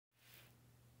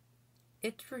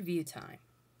it's review time.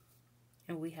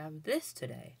 And we have this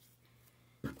today.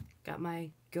 Got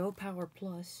my GoPower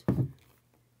Plus.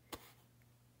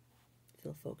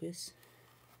 Fill focus.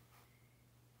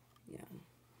 Yeah.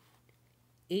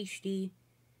 HD-008.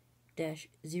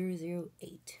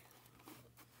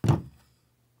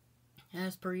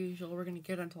 As per usual, we're going to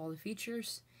get onto all the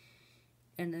features.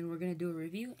 And then we're going to do a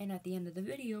review. And at the end of the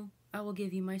video, I will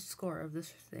give you my score of this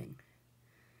thing.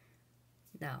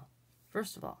 Now,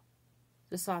 first of all,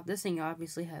 this thing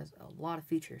obviously has a lot of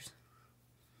features.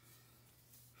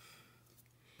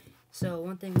 So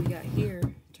one thing we got here,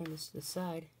 turn this to the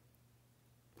side,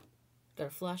 got a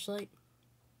flashlight.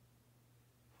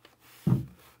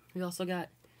 We also got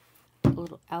a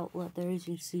little outlet there, as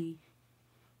you can see.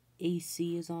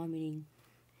 AC is on, meaning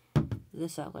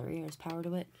this outlet right here has power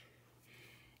to it.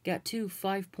 Got two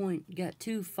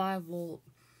 5-volt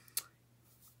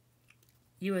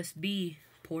USB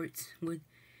ports with,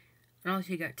 and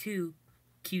also you got two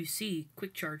QC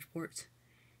quick charge ports.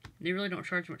 They really don't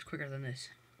charge much quicker than this.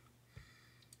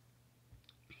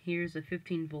 Here's a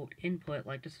 15-volt input,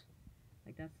 like this,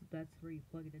 like that's where you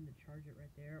plug it in to charge it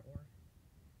right there, or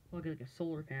plug like a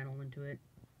solar panel into it.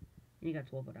 And you got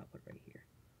 12-volt output right here.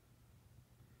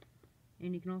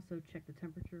 And you can also check the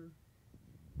temperature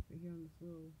right here on this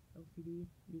little LCD. And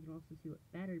you can also see what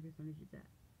battery percentage it's at.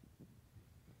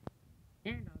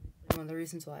 And obviously one of the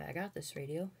reasons why I got this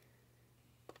radio.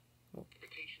 Well,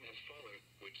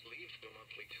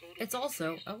 it's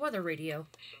also a weather radio.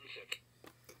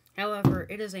 However,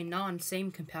 it is a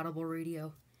non-SAME compatible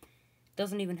radio. It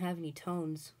doesn't even have any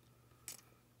tones.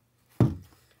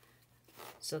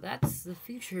 So that's the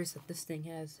features that this thing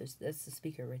has. That's the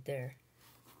speaker right there.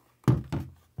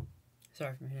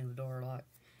 Sorry for hitting the door a lot.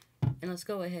 And let's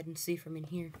go ahead and see from in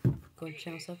here. Go and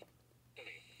channel stuff.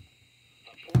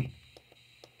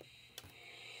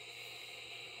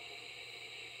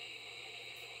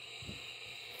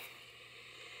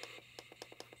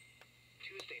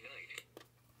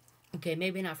 Okay,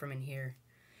 maybe not from in here,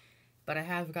 but I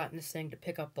have gotten this thing to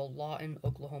pick up the Lawton,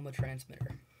 Oklahoma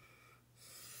transmitter.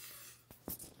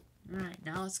 Alright,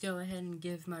 now let's go ahead and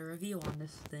give my review on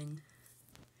this thing.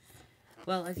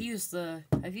 Well, I've used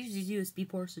these USB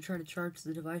ports to try to charge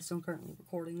the device I'm currently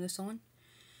recording this on,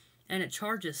 and it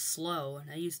charges slow, and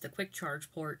I used the quick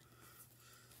charge port,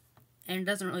 and it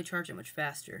doesn't really charge it much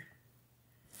faster.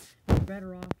 You're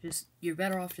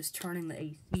better off just turning the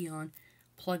AC on,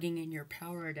 plugging in your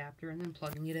power adapter, and then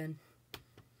plugging it in.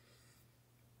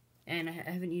 And I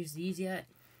haven't used these yet.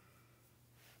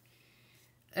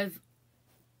 I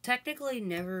technically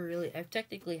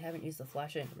haven't used the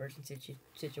flashlight in an emergency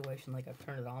situation, like I've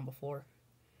turned it on before.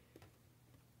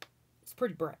 It's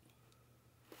pretty bright.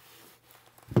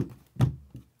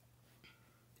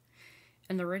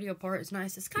 And the radio part is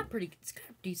nice. It's got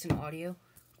decent audio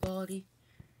quality.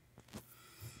 You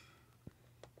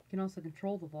can also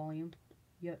control the volume.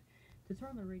 Yep. To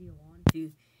turn the radio on,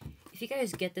 if you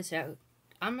guys get this out,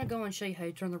 I'm gonna go and show you how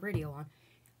you turn the radio on.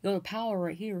 Go to power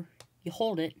right here. You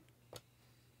hold it,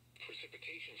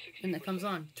 and it comes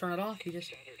on. Turn it off. You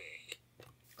just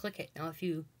click it. Now, if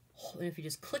you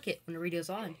just click it when the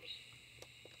radio's on,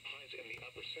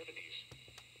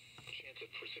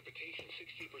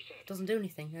 it doesn't do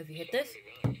anything. Now, if you hit this,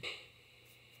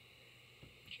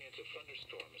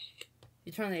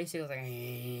 you turn the AC, it goes like.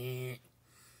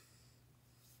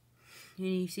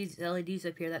 And you see these LEDs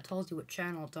up here, that tells you what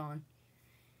channel it's on.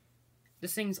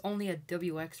 This thing's only a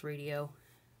WX radio.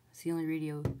 It's the only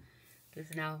radio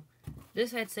there's now.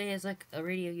 This, I'd say, is like a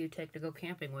radio you take to go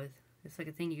camping with. It's like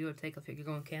a thing you would take if you're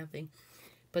going camping.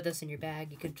 Put this in your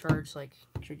bag. You can charge your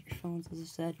phones, as I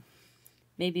said.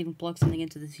 Maybe even plug something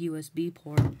into this USB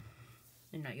port.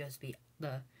 And not USB,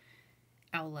 the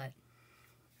outlet.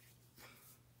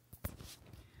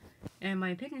 And my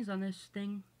opinions on this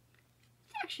thing,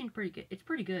 it's actually pretty good. It's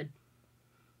pretty good.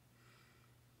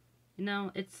 You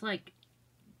know, it's like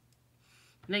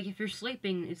if you're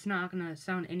sleeping, it's not gonna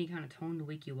sound any kind of tone to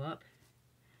wake you up.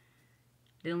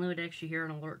 The only way to actually hear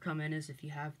an alert come in is if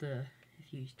you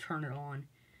turn it on.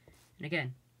 And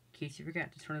again, in case you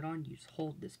forgot to turn it on, you just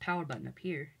hold this power button up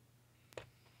here.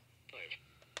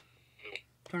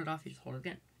 Turn it off, you just hold it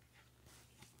again.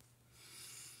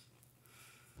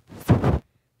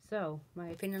 So, my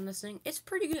opinion on this thing, it's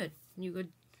pretty good.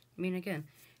 Again,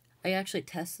 I actually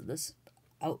tested this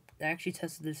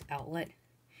outlet,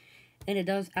 and it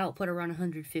does output around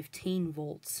 115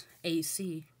 volts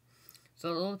AC.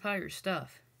 So it'll power your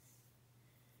stuff.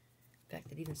 In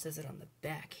fact, it even says it on the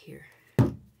back here.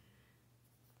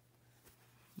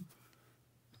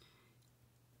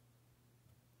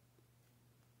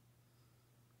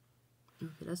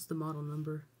 Okay, that's the model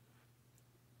number.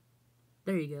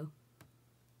 There you go.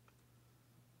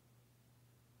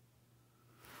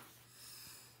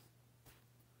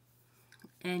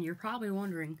 And you're probably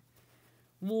wondering,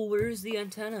 well, where's the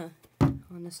antenna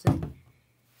on this thing?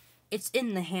 It's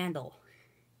in the handle.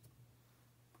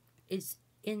 It's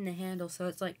in the handle, so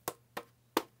it's like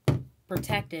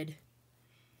protected.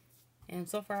 And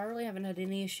so far, I really haven't had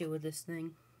any issue with this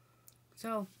thing.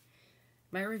 So,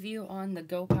 my review on the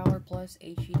GoPower Plus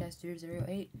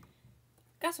HD-008.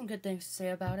 Got some good things to say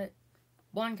about it.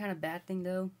 One kind of bad thing,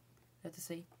 though, I have to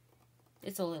say.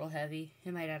 It's a little heavy.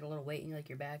 It might add a little weight in like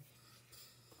your bag.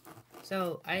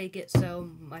 So,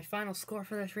 my final score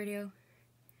for this radio.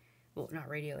 Well, not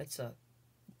radio, it's a...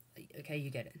 Okay, you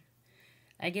get it.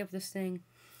 I give this thing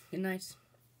a nice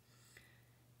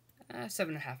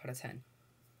 7.5 out of 10.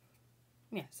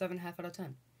 Yeah, 7.5 out of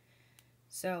 10.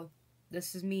 So,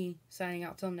 this is me signing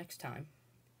out till next time.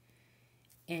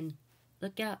 And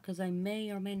look out, because I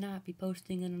may or may not be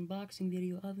posting an unboxing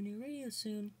video of a new radio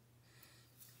soon.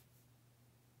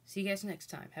 See you guys next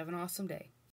time. Have an awesome day.